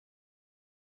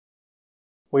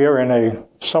We are in a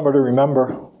summer to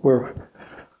remember. We're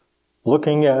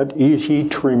looking at easy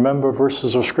to remember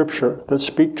verses of Scripture that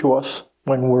speak to us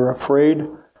when we're afraid,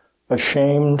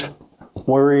 ashamed,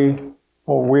 worry,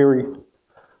 or weary.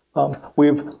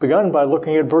 We've begun by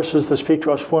looking at verses that speak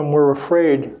to us when we're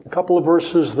afraid. A couple of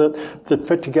verses that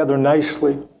fit together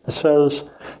nicely. It says,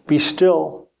 "Be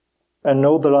still and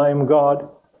know that I am God.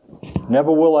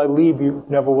 Never will I leave you,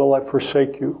 never will I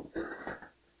forsake you."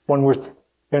 When we're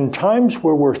in times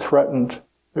where we're threatened,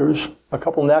 there's a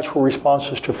couple natural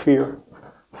responses to fear: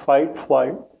 fight,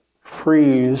 flight,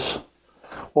 freeze,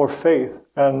 or faith.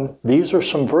 And these are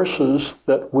some verses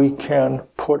that we can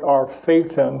put our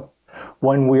faith in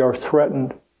when we are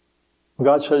threatened.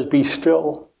 God says, "Be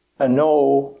still and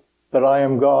know that I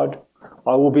am God.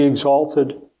 I will be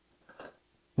exalted.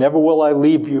 Never will I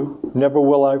leave you, never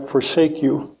will I forsake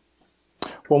you."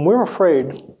 When we're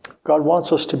afraid, God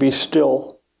wants us to be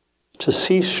still, to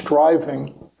cease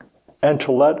striving, and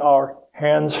to let our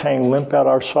hands hang limp at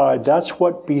our side. That's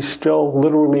what be still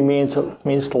literally means. It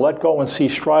means to let go and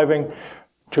cease striving.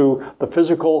 To the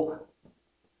physical,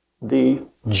 the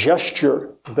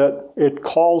gesture that it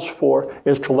calls for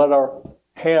is to let our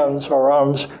hands, our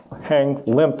arms hang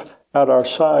limp at our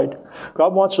side.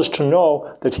 God wants us to know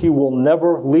that He will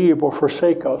never leave or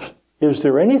forsake us. Is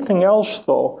there anything else,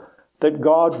 though, that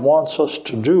God wants us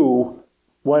to do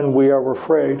when we are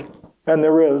afraid? And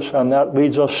there is, and that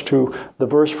leads us to the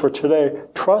verse for today.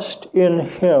 Trust in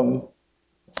Him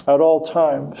at all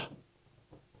times.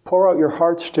 Pour out your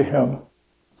hearts to Him,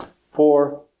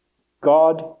 for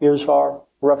God is our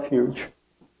refuge.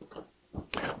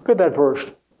 Look at that verse,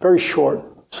 very short,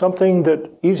 something that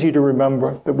easy to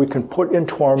remember, that we can put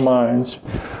into our minds.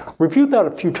 Review that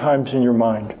a few times in your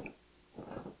mind.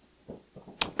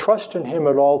 Trust in Him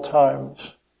at all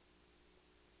times.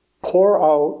 Pour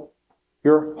out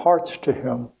your hearts to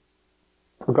Him,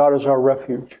 for God is our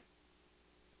refuge.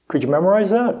 Could you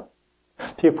memorize that?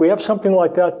 See, if we have something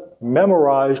like that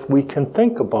memorized, we can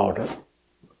think about it.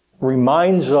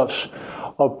 Reminds us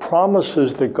of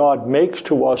promises that God makes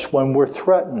to us when we're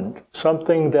threatened.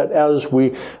 Something that as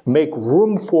we make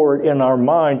room for it in our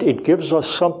mind, it gives us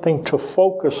something to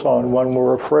focus on when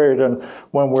we're afraid and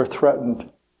when we're threatened.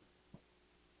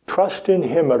 Trust in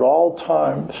Him at all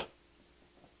times.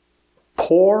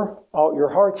 Pour out your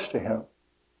hearts to Him.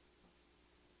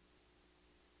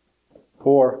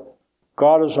 For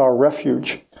God is our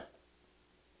refuge.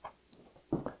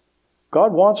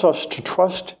 God wants us to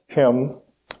trust Him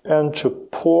and to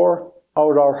pour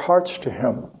out our hearts to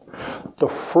Him. The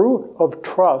fruit of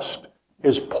trust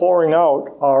is pouring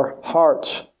out our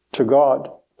hearts to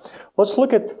God. Let's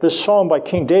look at this psalm by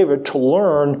King David to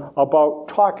learn about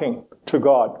talking to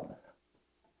God.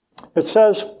 It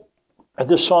says,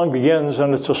 this song begins,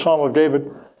 and it's a psalm of David,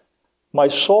 "My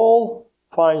soul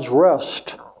finds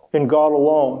rest in God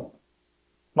alone.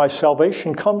 My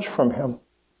salvation comes from Him.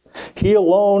 He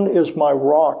alone is my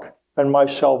rock and my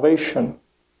salvation.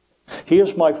 He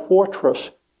is my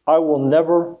fortress. I will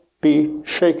never be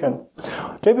shaken."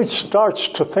 David starts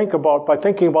to think about, by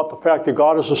thinking about the fact that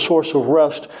God is a source of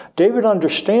rest, David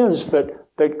understands that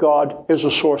God is a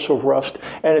source of rest.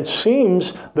 And it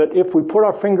seems that if we put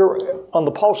our finger on the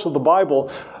pulse of the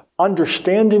Bible,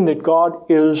 understanding that God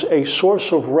is a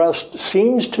source of rest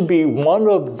seems to be one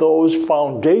of those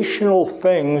foundational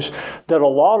things that a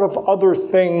lot of other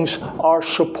things are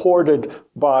supported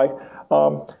by.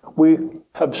 We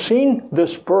have seen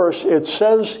this verse. It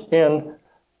says in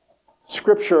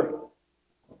Scripture,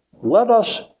 "Let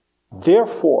us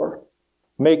therefore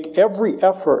make every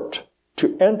effort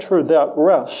to enter that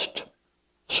rest,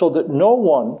 so that no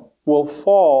one will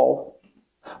fall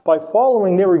by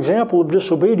following their example of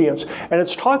disobedience." And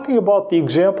it's talking about the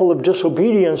example of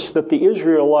disobedience that the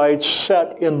Israelites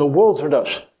set in the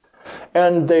wilderness.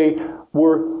 And they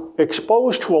were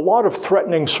exposed to a lot of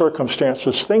threatening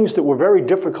circumstances, things that were very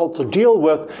difficult to deal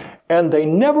with, and they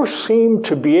never seemed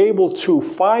to be able to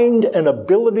find an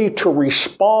ability to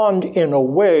respond in a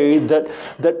way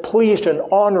that pleased and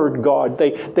honored God.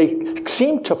 They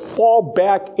seemed to fall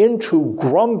back into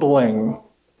grumbling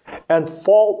and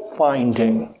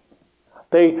fault-finding.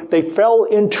 They fell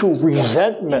into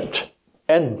resentment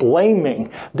and blaming.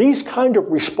 These kind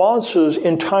of responses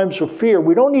in times of fear,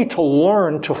 we don't need to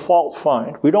learn to fault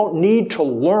find. We don't need to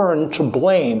learn to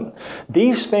blame.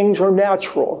 These things are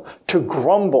natural. To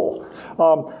grumble.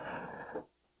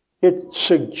 It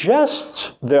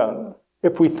suggests then,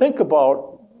 if we think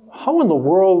about how in the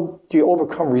world do you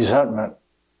overcome resentment?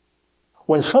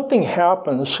 when something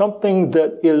happens, something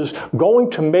that is going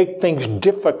to make things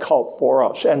difficult for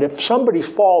us, and if somebody's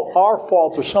fault, our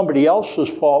fault, or somebody else's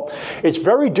fault, it's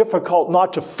very difficult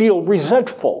not to feel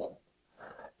resentful.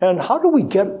 And how do we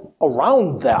get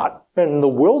around that? In the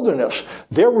wilderness,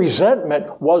 their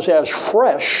resentment was as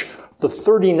fresh the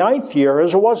 39th year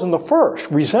as it was in the first.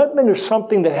 Resentment is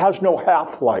something that has no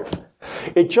half-life.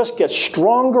 It just gets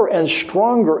stronger and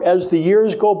stronger as the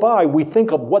years go by. We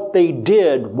think of what they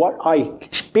did, what I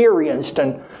experienced,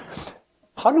 and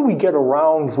how do we get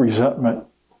around resentment?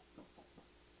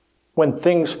 When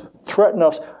things threaten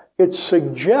us, it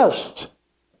suggests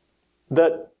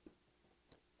that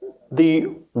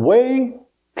the way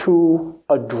to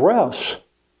address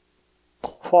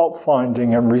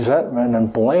fault-finding and resentment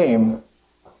and blame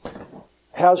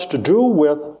has to do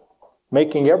with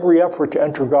making every effort to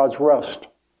enter God's rest.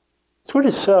 That's what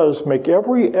it says, make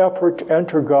every effort to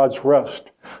enter God's rest,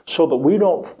 so that we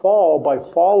don't fall by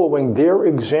following their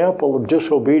example of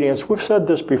disobedience. We've said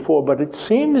this before, but it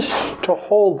seems to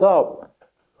hold up.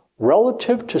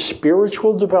 Relative to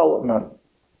spiritual development,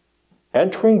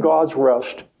 entering God's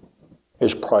rest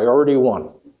is priority one.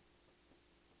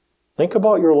 Think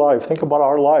about your life, think about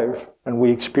our life, and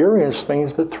we experience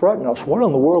things that threaten us. What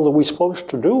in the world are we supposed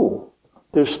to do?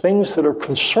 There's things that are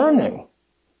concerning.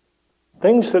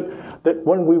 Things that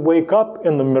when we wake up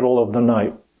in the middle of the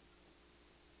night,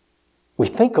 we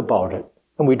think about it,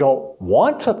 and we don't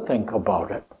want to think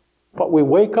about it, but we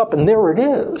wake up and there it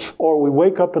is. Or we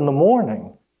wake up in the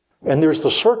morning, and there's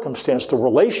the circumstance, the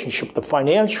relationship, the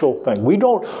financial thing. We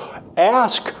don't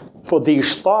ask for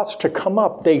these thoughts to come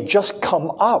up. They just come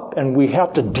up, and we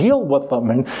have to deal with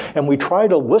them. And we try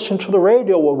to listen to the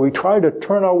radio, or we try to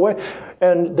turn our way,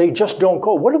 and they just don't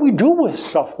go. What do we do with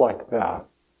stuff like that?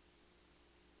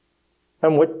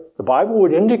 And what the Bible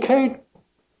would indicate,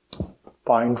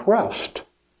 find rest.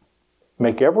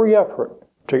 Make every effort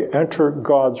to enter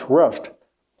God's rest.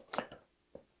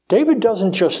 David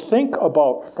doesn't just think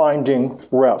about finding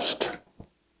rest.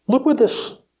 Look where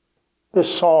this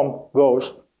psalm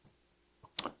goes.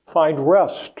 Find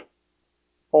rest,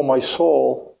 O my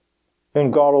soul,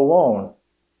 in God alone.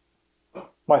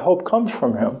 My hope comes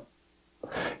from Him.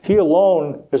 He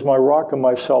alone is my rock and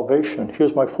my salvation. He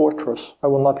is my fortress. I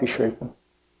will not be shaken.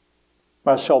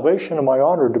 My salvation and my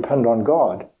honor depend on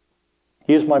God.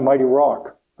 He is my mighty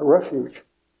rock, a refuge.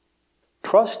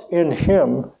 Trust in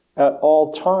Him at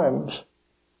all times.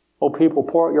 O people,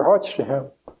 pour out your hearts to Him,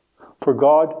 for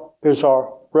God is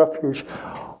our refuge.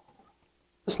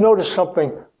 Let's notice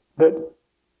something that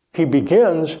he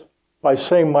begins by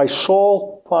saying, my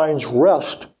soul finds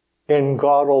rest in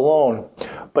God alone.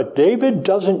 But David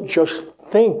doesn't just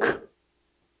think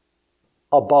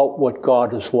about what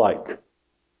God is like.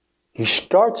 He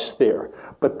starts there,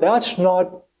 but that's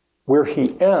not where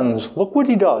he ends. Look what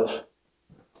he does.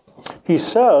 He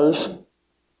says,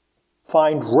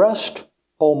 find rest,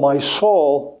 O my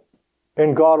soul,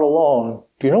 in God alone.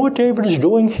 Do you know what David is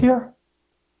doing here?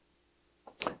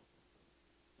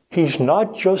 He's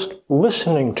not just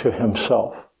listening to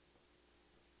himself.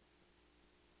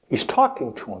 He's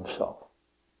talking to himself.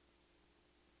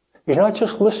 He's not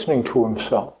just listening to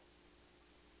himself.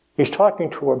 He's talking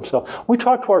to himself. We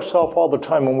talk to ourselves all the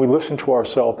time when we listen to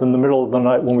ourselves in the middle of the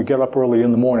night when we get up early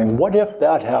in the morning. What if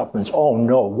that happens? Oh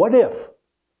no, what if?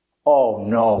 Oh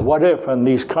no, what if? And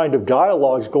these kind of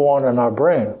dialogues go on in our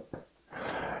brain.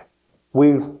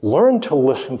 We learn to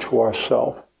listen to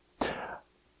ourselves,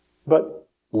 but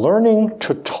learning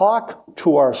to talk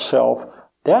to ourselves,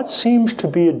 that seems to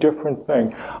be a different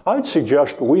thing. I'd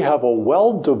suggest that we have a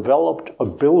well-developed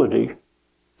ability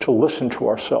to listen to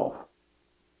ourselves,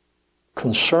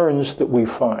 concerns that we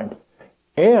find,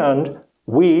 and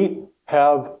we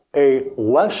have a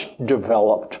less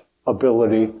developed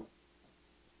ability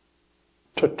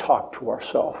to talk to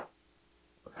ourselves.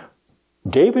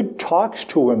 David talks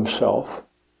to himself.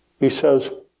 He says,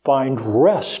 find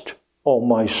rest, O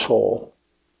my soul,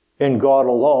 in God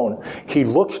alone. He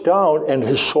looks down and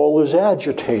his soul is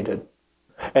agitated.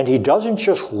 And he doesn't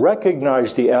just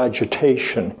recognize the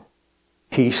agitation.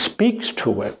 He speaks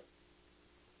to it.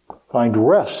 Find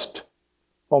rest,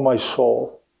 O my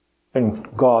soul, in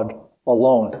God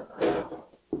alone.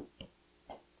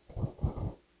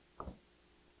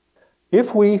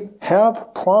 If we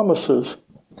have promises,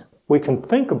 we can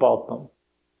think about them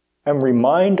and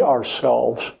remind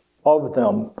ourselves of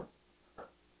them.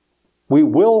 We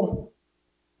will,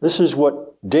 this is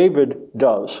what David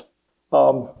does.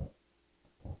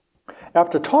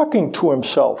 After talking to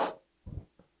himself,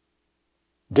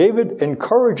 David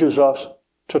encourages us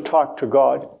to talk to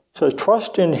God. He says,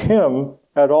 trust in Him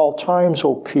at all times,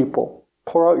 O people.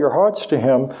 Pour out your hearts to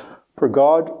Him, for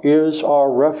God is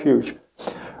our refuge.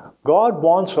 God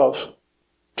wants us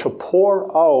to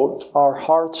pour out our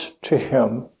hearts to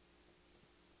Him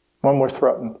when we're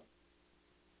threatened.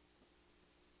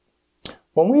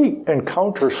 When we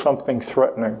encounter something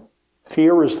threatening,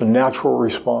 fear is the natural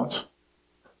response.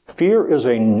 Fear is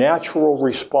a natural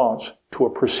response to a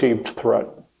perceived threat.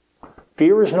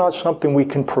 Fear is not something we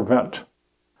can prevent.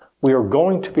 We are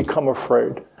going to become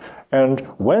afraid. And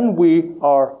when we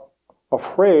are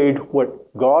afraid,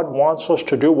 what God wants us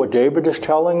to do, what David is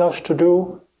telling us to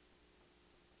do,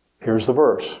 here's the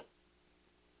verse.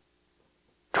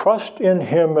 Trust in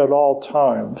Him at all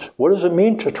times. What does it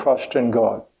mean to trust in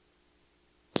God?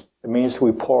 It means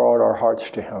we pour out our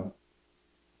hearts to Him,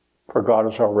 for God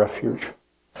is our refuge.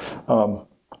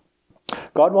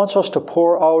 God wants us to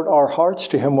pour out our hearts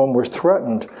to Him when we're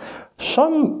threatened.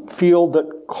 Some feel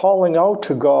that calling out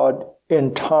to God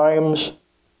in times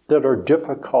that are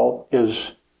difficult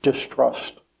is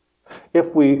distrust.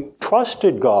 If we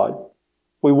trusted God,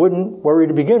 we wouldn't worry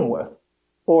to begin with,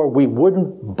 or we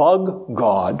wouldn't bug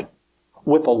God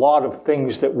with a lot of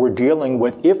things that we're dealing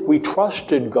with. If we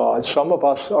trusted God, some of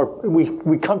us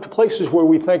we come to places where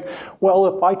we think, well,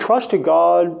 if I trusted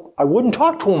God, I wouldn't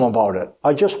talk to Him about it.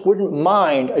 I just wouldn't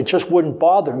mind. It just wouldn't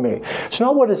bother me. It's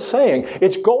not what it's saying.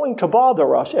 It's going to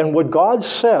bother us. And what God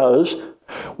says,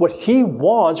 what He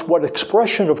wants, what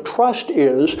expression of trust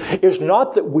is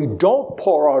not that we don't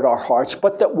pour out our hearts,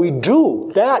 but that we do.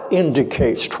 That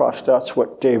indicates trust. That's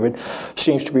what David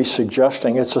seems to be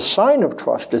suggesting. It's a sign of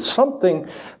trust. It's something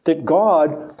that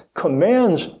God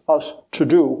commands us to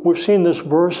do. We've seen this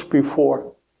verse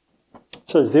before. It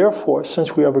says, therefore,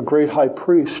 since we have a great high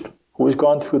priest who has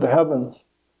gone through the heavens,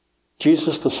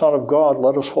 Jesus, the Son of God,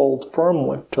 let us hold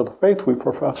firmly to the faith we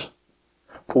profess.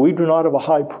 For we do not have a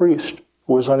high priest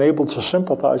who is unable to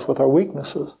sympathize with our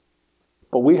weaknesses.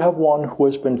 But we have one who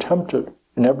has been tempted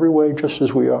in every way just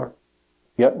as we are,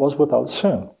 yet was without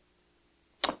sin.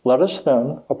 Let us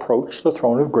then approach the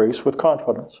throne of grace with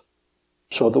confidence,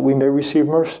 so that we may receive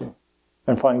mercy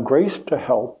and find grace to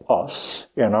help us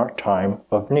in our time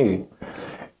of need.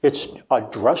 It's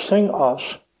addressing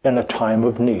us in a time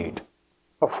of need,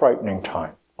 a frightening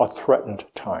time, a threatened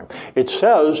time. It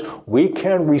says we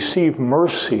can receive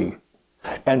mercy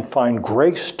and find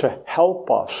grace to help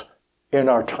us in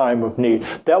our time of need.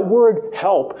 That word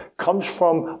help comes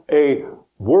from a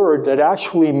word that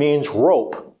actually means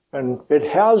rope, and it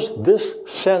has this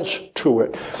sense to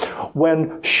it.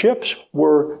 When ships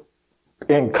were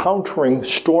encountering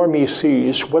stormy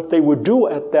seas, what they would do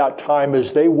at that time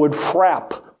is they would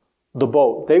frap the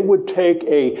boat. They would take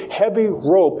a heavy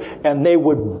rope and they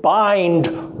would bind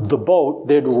the boat.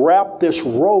 They'd wrap this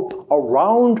rope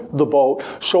around the boat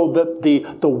so that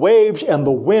the waves and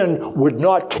the wind would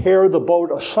not tear the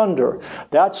boat asunder.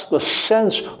 That's the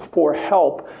sense for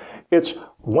help. It's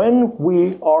when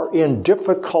we are in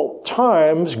difficult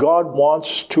times, God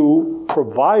wants to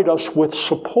provide us with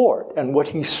support. And what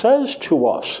He says to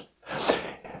us,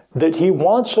 that He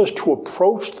wants us to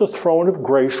approach the throne of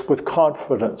grace with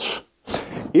confidence.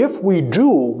 If we do,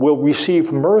 we'll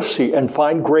receive mercy and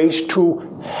find grace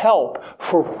to help,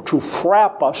 to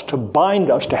frap us, to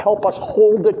bind us, to help us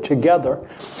hold it together.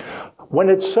 When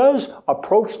it says,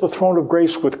 approach the throne of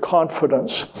grace with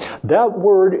confidence, that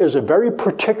word is a very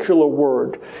particular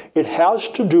word. It has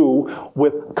to do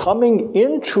with coming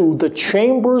into the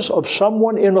chambers of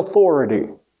someone in authority,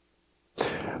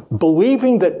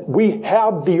 believing that we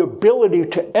have the ability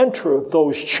to enter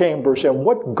those chambers. And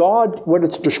what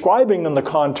it's describing in the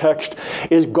context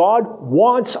is God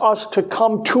wants us to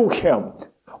come to Him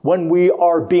when we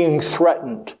are being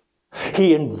threatened.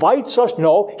 He invites us,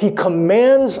 He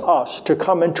commands us to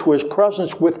come into His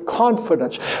presence with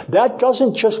confidence. That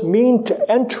doesn't just mean to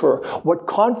enter. What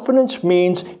confidence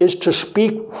means is to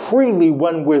speak freely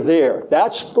when we're there.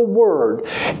 That's the word.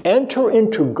 Enter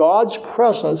into God's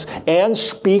presence and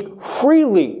speak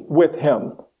freely with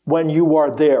Him when you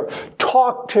are there.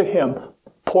 Talk to Him.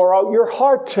 Pour out your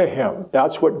heart to Him.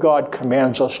 That's what God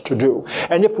commands us to do.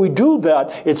 And if we do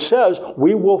that, it says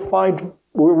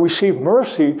we'll receive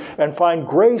mercy and find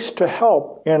grace to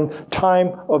help in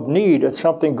time of need. It's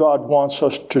something God wants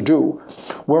us to do.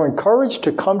 We're encouraged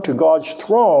to come to God's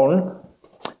throne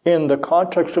in the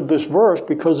context of this verse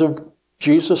because of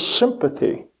Jesus'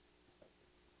 sympathy.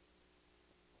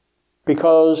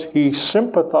 Because He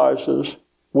sympathizes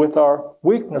with our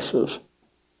weaknesses.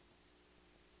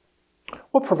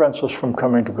 What prevents us from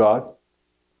coming to God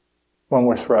when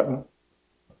we're threatened?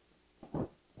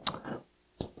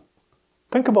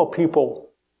 Think about people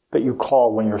that you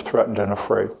call when you're threatened and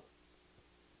afraid.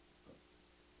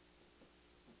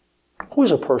 Who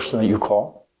is a person that you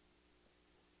call?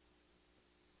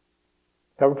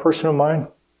 Have a person in mind?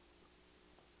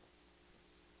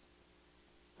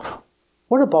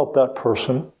 What about that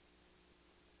person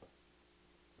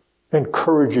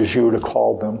encourages you to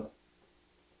call them?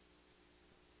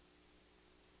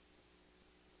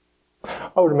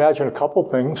 I would imagine a couple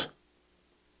things.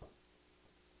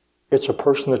 It's a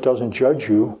person that doesn't judge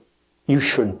you. You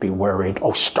shouldn't be worried.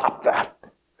 Oh, stop that.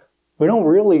 We don't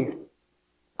really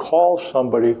call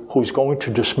somebody who's going to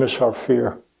dismiss our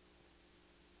fear.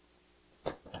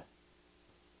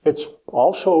 It's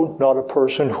also not a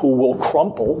person who will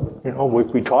crumple. You know,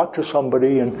 we talk to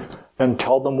somebody and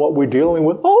tell them what we're dealing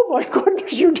with. Oh my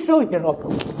goodness, you're dealing,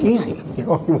 easy.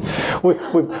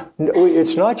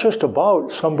 It's not just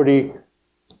about somebody.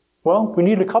 Well, we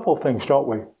need a couple of things, don't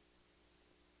we?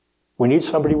 We need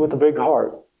somebody with a big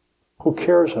heart who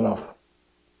cares enough.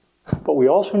 But we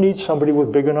also need somebody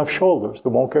with big enough shoulders that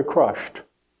won't get crushed.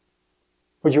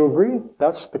 Would you agree?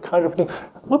 That's the kind of thing.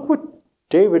 Look what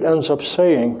David ends up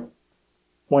saying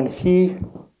when he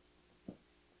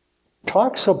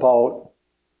talks about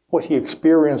what he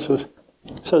experiences.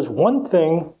 He says, one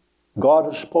thing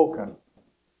God has spoken.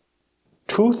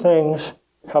 Two things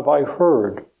have I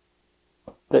heard.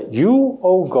 That you,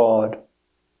 O God,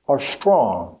 are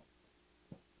strong.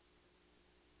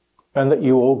 And that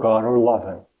you, O God, are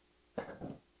loving.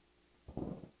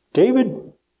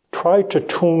 David tried to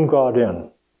tune God in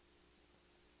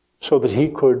so that he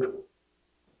could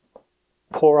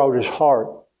pour out his heart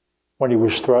when he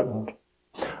was threatened.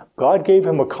 God gave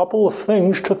him a couple of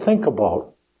things to think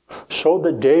about so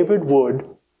that David would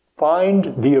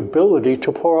find the ability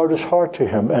to pour out his heart to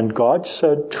him. And God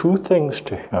said two things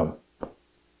to him.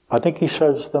 I think he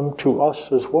says them to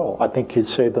us as well. I think he'd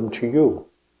say them to you.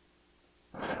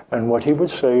 And what he would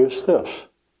say is this: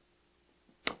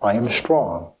 I am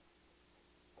strong.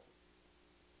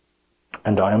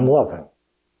 And I am loving.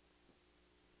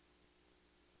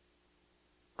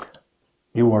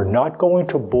 You are not going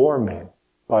to bore me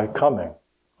by coming.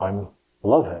 I'm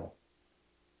loving.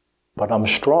 But I'm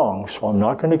strong, so I'm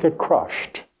not going to get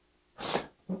crushed.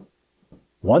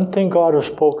 One thing God has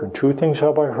spoken, two things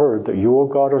have I heard, that you, O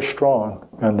God, are strong,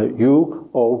 and that you,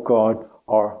 O God,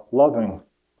 are loving.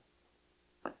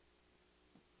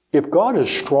 If God is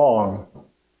strong,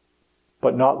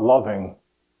 but not loving,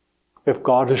 if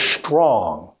God is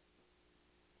strong,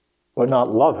 but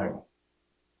not loving,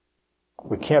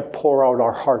 we can't pour out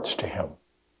our hearts to him.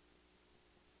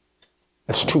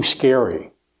 It's too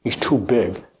scary. He's too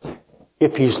big.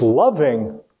 If he's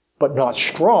loving, but not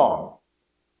strong,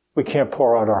 we can't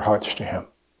pour out our hearts to him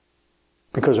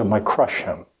because it might crush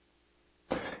him.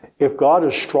 If God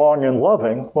is strong and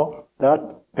loving, well, that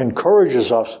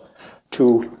encourages us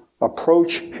to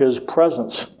approach his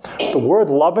presence. The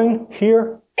word loving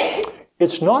here,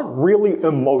 it's not really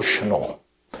emotional.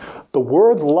 The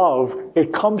word love,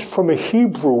 it comes from a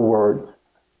Hebrew word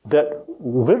that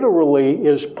literally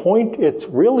it's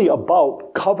really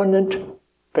about covenant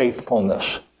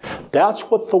faithfulness. That's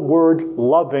what the word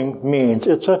loving means.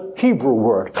 It's a Hebrew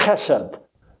word, chesed,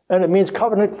 and it means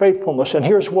covenant faithfulness. And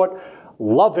here's what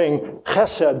loving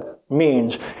chesed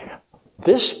means.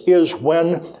 This is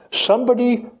when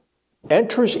somebody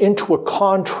enters into a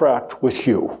contract with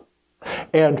you,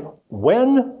 and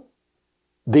when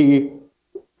the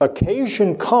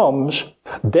occasion comes,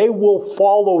 they will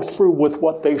follow through with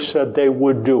what they said they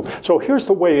would do. So here's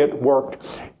the way it worked.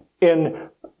 In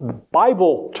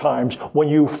Bible times, when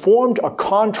you formed a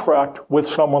contract with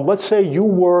someone, let's say you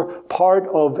were part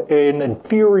of an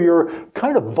inferior,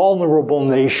 kind of vulnerable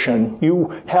nation.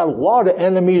 You had a lot of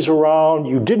enemies around.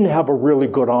 You didn't have a really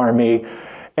good army.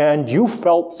 And you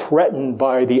felt threatened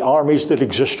by the armies that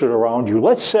existed around you.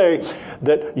 Let's say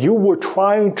that you were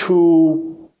trying to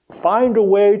find a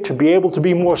way to be able to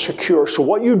be more secure. So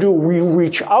what you do, you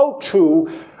reach out to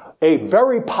a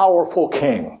very powerful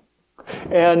king.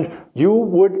 And you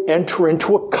would enter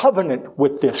into a covenant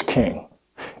with this king.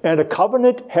 And a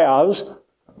covenant has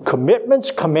commitments,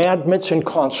 commandments, and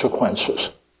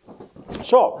consequences.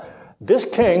 So, this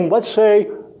king, let's say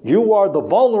you are the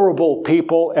vulnerable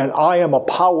people and I am a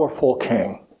powerful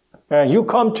king. And you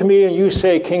come to me and you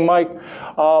say, King Mike,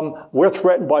 we're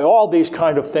threatened by all these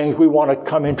kind of things. We want to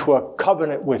come into a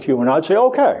covenant with you. And I'd say,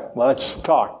 okay, let's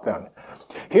talk then.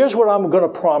 Here's what I'm going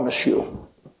to promise you.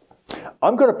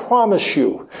 I'm going to promise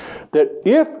you that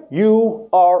if you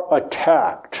are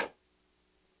attacked,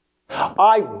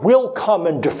 I will come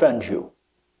and defend you.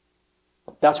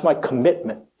 That's my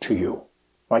commitment to you.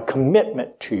 My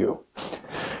commitment to you.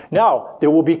 Now, there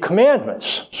will be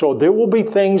commandments. So there will be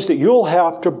things that you'll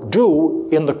have to do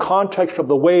in the context of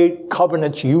the way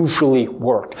covenants usually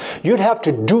work. You'd have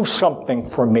to do something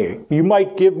for me. You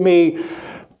might give me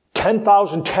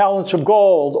 10,000 talents of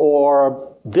gold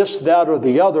or this, that, or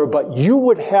the other, but you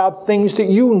would have things that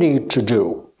you need to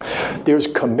do. There's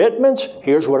commitments,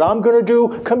 here's what I'm going to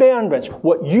do, commandments,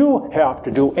 what you have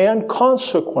to do, and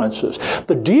consequences.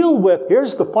 The deal with,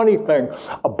 here's the funny thing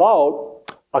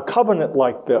about a covenant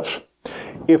like this.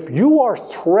 If you are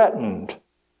threatened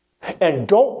and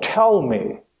don't tell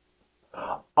me,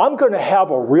 I'm going to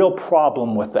have a real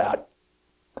problem with that.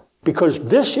 Because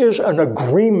this is an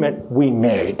agreement we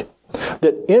made,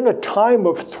 that in a time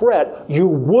of threat, you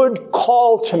would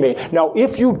call to me. Now,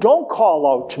 if you don't call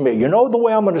out to me, you know the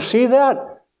way I'm going to see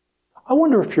that? I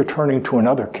wonder if you're turning to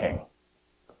another king.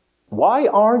 Why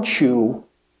aren't you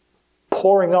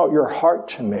pouring out your heart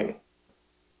to me?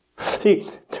 See,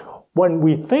 when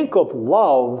we think of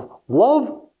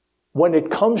love, when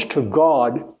it comes to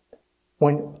God,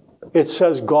 when it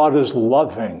says God is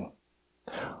loving,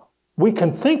 we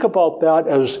can think about that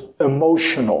as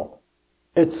emotional.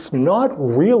 It's not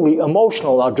really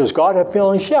emotional. Now, does God have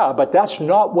feelings? Yeah, but that's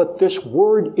not what this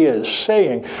word is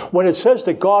saying. When it says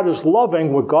that God is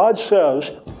loving, what God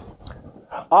says,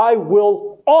 I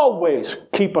will always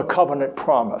keep a covenant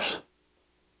promise.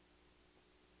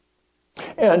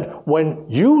 And when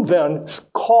you then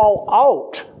call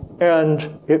out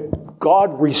and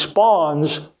God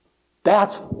responds,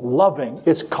 that's loving.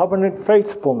 It's covenant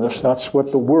faithfulness. That's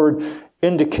what the word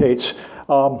indicates.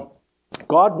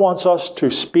 God wants us to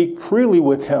speak freely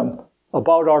with Him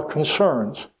about our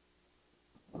concerns.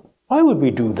 Why would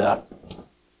we do that?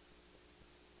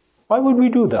 Why would we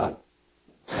do that?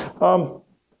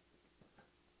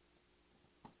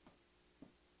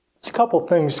 It's a couple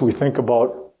things we think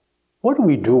about. What do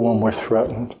we do when we're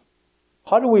threatened?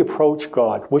 How do we approach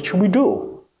God? What should we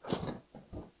do?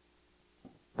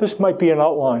 This might be an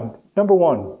outline. Number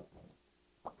one,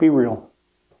 be real.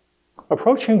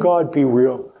 Approaching God, be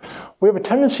real. We have a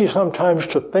tendency sometimes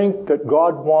to think that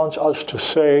God wants us to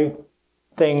say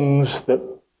things that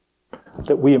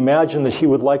we imagine that He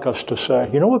would like us to say.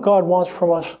 You know what God wants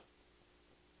from us?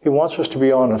 He wants us to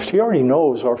be honest. He already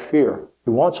knows our fear. He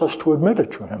wants us to admit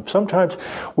it to Him. Sometimes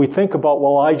we think about,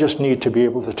 well, I just need to be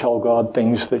able to tell God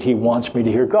things that He wants me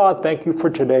to hear. God, thank you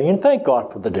for today, and thank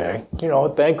God for the day. You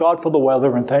know, thank God for the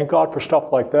weather, and thank God for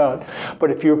stuff like that. But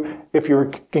if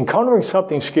you're encountering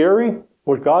something scary,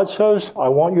 what God says, I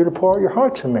want you to pour out your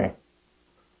heart to me.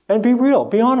 And be real.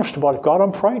 Be honest about it. God,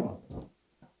 I'm frightened.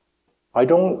 I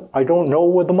don't know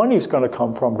where the money's going to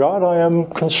come from. God, I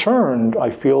am concerned. I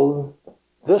feel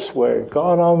this way.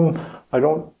 God, I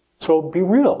don't... So be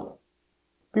real.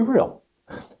 Be real.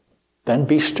 Then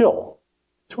be still.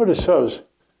 That's what it says.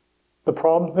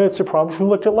 It's a promise we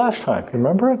looked at last time. You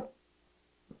remember it?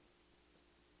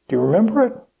 Do you remember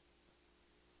it?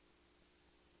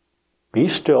 Be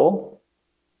still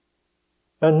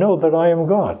and know that I am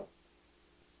God.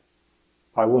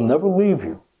 I will never leave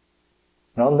you,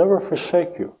 and I'll never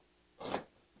forsake you.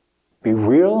 Be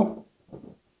real.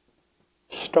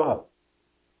 Stop.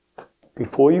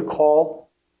 Before you call,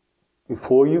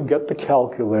 before you get the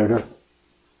calculator,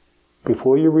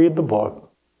 before you read the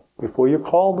book, before you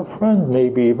call the friend,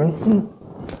 maybe even,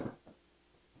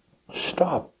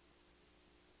 stop.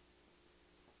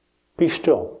 Be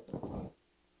still.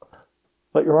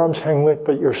 Let your arms hang limp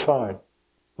at your side.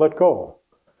 Let go.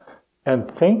 And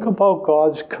think about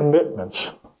God's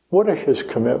commitments. What are His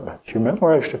commitments? You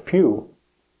memorized a few.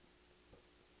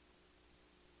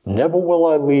 Never will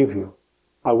I leave you.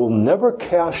 I will never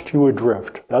cast you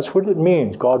adrift. That's what it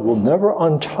means. God will never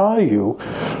untie you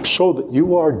so that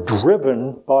you are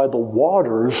driven by the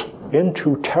waters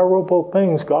into terrible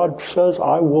things. God says,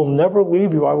 I will never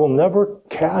leave you. I will never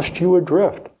cast you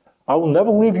adrift. I will never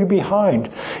leave you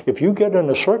behind. If you get in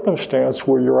a circumstance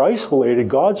where you're isolated,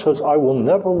 God says, I will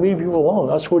never leave you alone.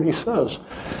 That's what He says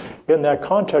in that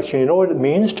context. And you know what it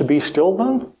means to be still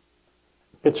then?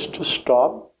 It's to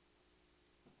stop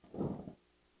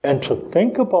and to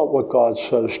think about what God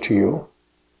says to you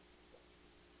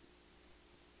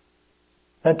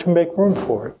and to make room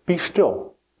for it. Be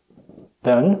still.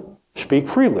 Then speak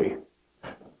freely.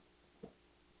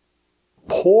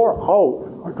 Pour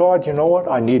out, God, you know what?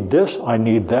 I need this, I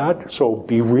need that. So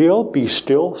be real, be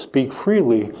still, speak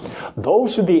freely.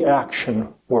 Those are the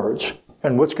action words.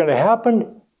 And what's going to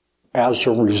happen as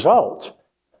a result,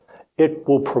 it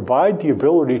will provide the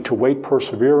ability to wait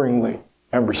perseveringly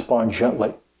and respond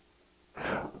gently.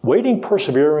 Waiting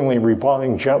perseveringly,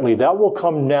 responding gently, that will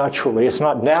come naturally. It's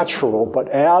not natural, but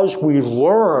as we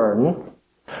learn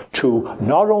to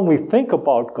not only think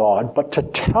about God, but to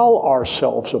tell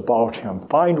ourselves about Him.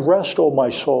 Find rest, O my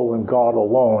soul, in God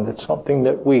alone. It's something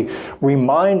that we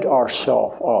remind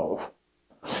ourselves of.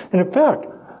 And in fact,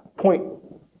 point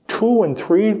 2 2 and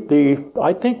 3,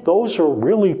 I think those are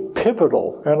really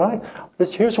pivotal.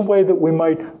 And here's a way that we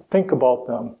might think about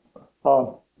them.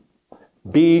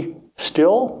 Be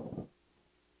still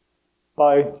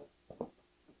by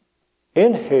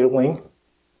inhaling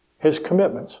his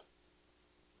commitments.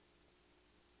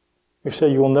 You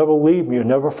say, you will never leave me, you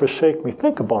never forsake me.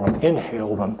 Think about them.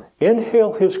 Inhale them.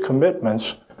 Inhale his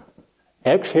commitments.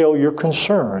 Exhale your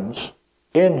concerns.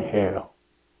 Inhale.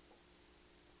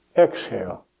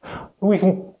 Exhale. We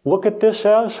can look at this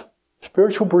as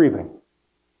spiritual breathing.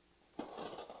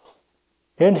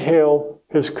 Inhale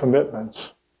his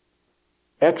commitments.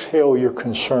 Exhale your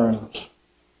concerns.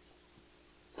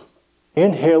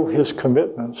 Inhale his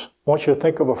commitments. I want you to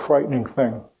think of a frightening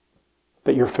thing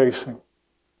that you're facing.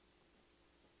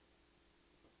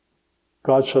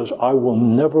 God says, I will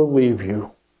never leave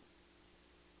you,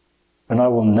 and I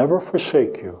will never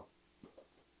forsake you.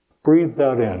 Breathe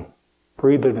that in.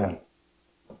 Breathe it in.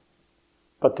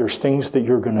 But there's things that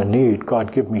you're going to need.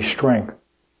 God, give me strength.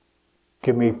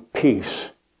 Give me peace.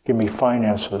 Give me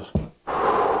finances.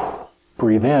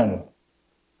 Breathe in.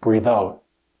 Breathe out.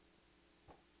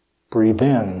 Breathe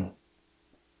in.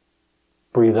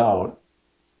 Breathe out.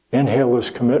 Inhale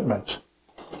his commitments.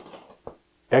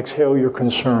 Exhale your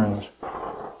concerns.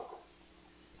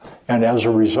 And as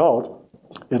a result,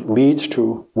 it leads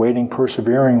to waiting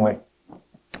perseveringly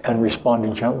and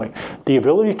responding gently. The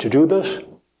ability to do this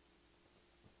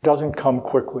doesn't come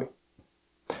quickly.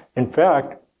 In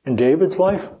fact, in David's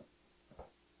life,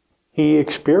 he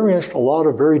experienced a lot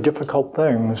of very difficult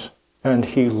things, and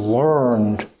he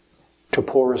learned to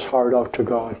pour his heart out to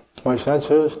God. My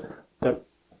sense is that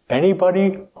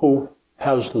anybody who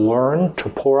has learned to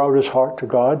pour out his heart to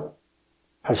God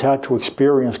has had to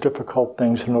experience difficult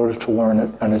things in order to learn it,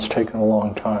 and it's taken a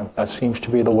long time. That seems to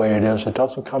be the way it is. It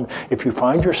doesn't come. If you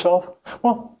find yourself,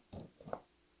 well,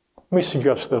 let me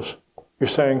suggest this. You're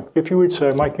saying, if you would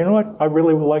say, Mike, you know what? I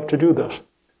really would like to do this.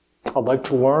 I'd like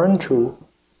to learn to,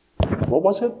 what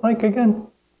was it, Mike, again?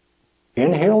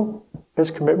 Inhale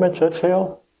his commitments,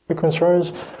 exhale your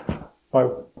concerns. My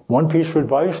one piece of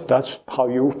advice, that's how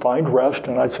you find rest,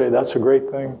 and I'd say that's a great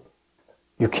thing.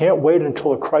 You can't wait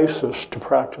until a crisis to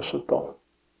practice it, though.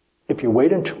 If you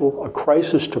wait until a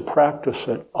crisis to practice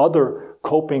it, other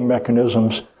coping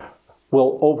mechanisms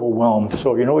will overwhelm.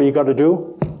 So you know what you got to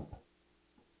do?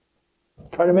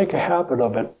 Try to make a habit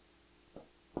of it.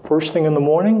 First thing in the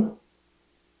morning,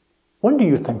 when do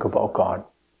you think about God?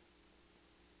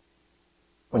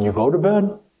 When you go to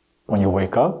bed? When you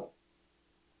wake up?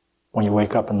 When you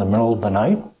wake up in the middle of the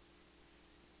night?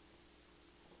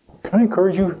 Can I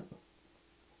encourage you?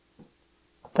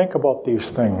 Think about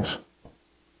these things.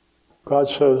 God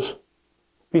says,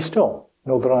 be still.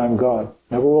 Know that I am God.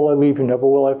 Never will I leave you. Never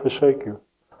will I forsake you.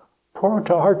 Pour out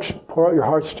your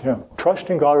hearts to him. Trust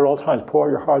in God at all times. Pour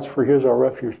out your hearts, for he is our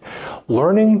refuge.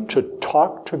 Learning to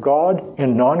talk to God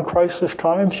in non-crisis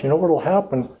times, you know what will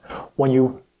happen? When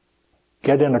you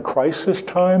get in a crisis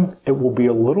time, it will be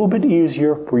a little bit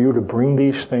easier for you to bring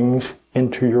these things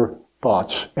into your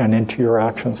thoughts and into your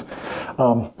actions.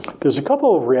 There's a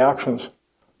couple of reactions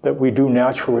that we do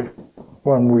naturally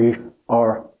when we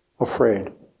are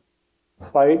afraid.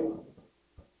 Fight,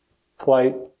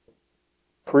 flight,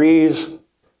 freeze,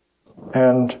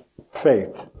 and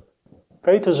faith.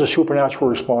 Faith is a supernatural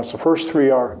response. The first three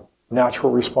are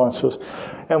natural responses.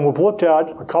 And we've looked at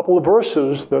a couple of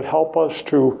verses that help us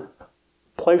to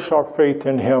place our faith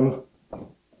in him.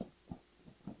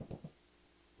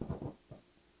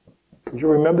 Could you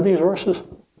remember these verses?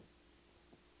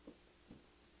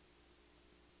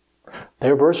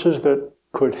 They're verses that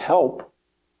could help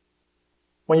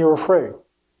when you're afraid.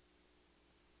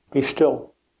 Be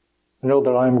still. Know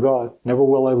that I am God. Never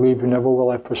will I leave you. Never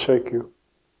will I forsake you.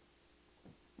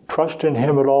 Trust in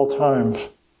him at all times.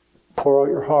 Pour out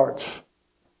your hearts.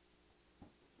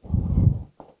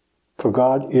 For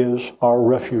God is our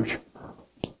refuge.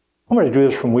 I'm going to do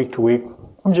this from week to week.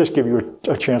 I'm just give you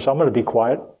a chance. I'm going to be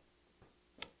quiet.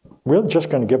 Really just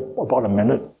going to give about a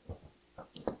minute.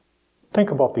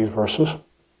 Think about these verses.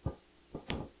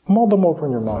 Mull them over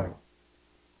in your mind.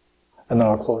 And then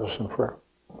I'll close us in prayer.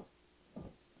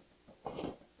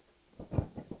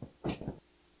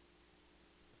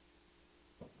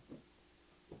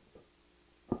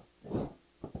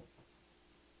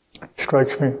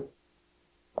 Strikes me.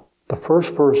 The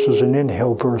first verse is an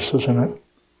inhale verse, isn't it?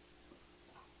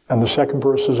 And the second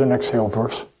verse is an exhale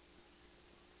verse.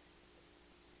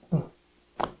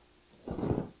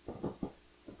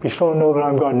 Be still and know that I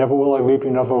am God. Never will I leave you,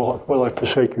 never will I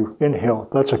forsake you. Inhale.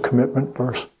 That's a commitment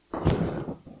verse.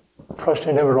 Trust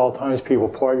in him at all times, people.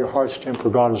 Pour out your hearts to him,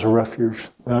 for God is a refuge.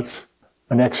 That's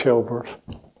an exhale verse.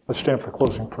 Let's stand for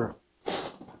closing prayer.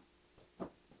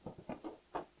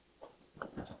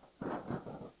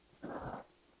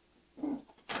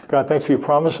 God, thanks for your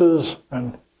promises,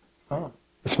 and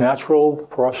it's natural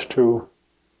for us to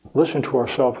listen to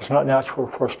ourselves. It's not natural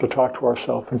for us to talk to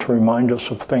ourselves and to remind us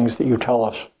of things that you tell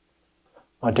us.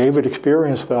 David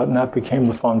experienced that, and that became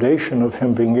the foundation of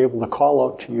him being able to call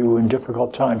out to you in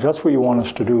difficult times. That's what you want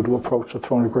us to do, to approach the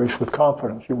throne of grace with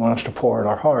confidence. You want us to pour out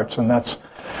our hearts, and that's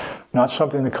not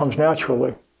something that comes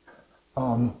naturally.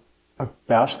 I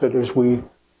ask that as we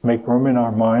make room in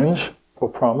our minds for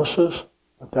promises,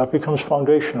 that becomes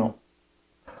foundational.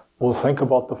 We'll think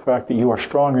about the fact that you are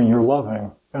strong and you're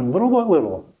loving, and little by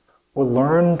little, we'll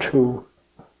learn to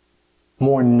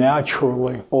more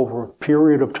naturally, over a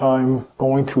period of time,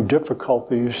 going through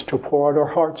difficulties, to pour out our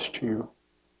hearts to you.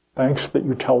 Thanks that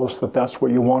you tell us that that's what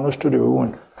you want us to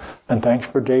do, and thanks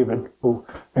for David, who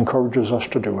encourages us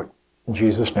to do it. In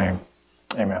Jesus' name,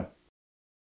 amen.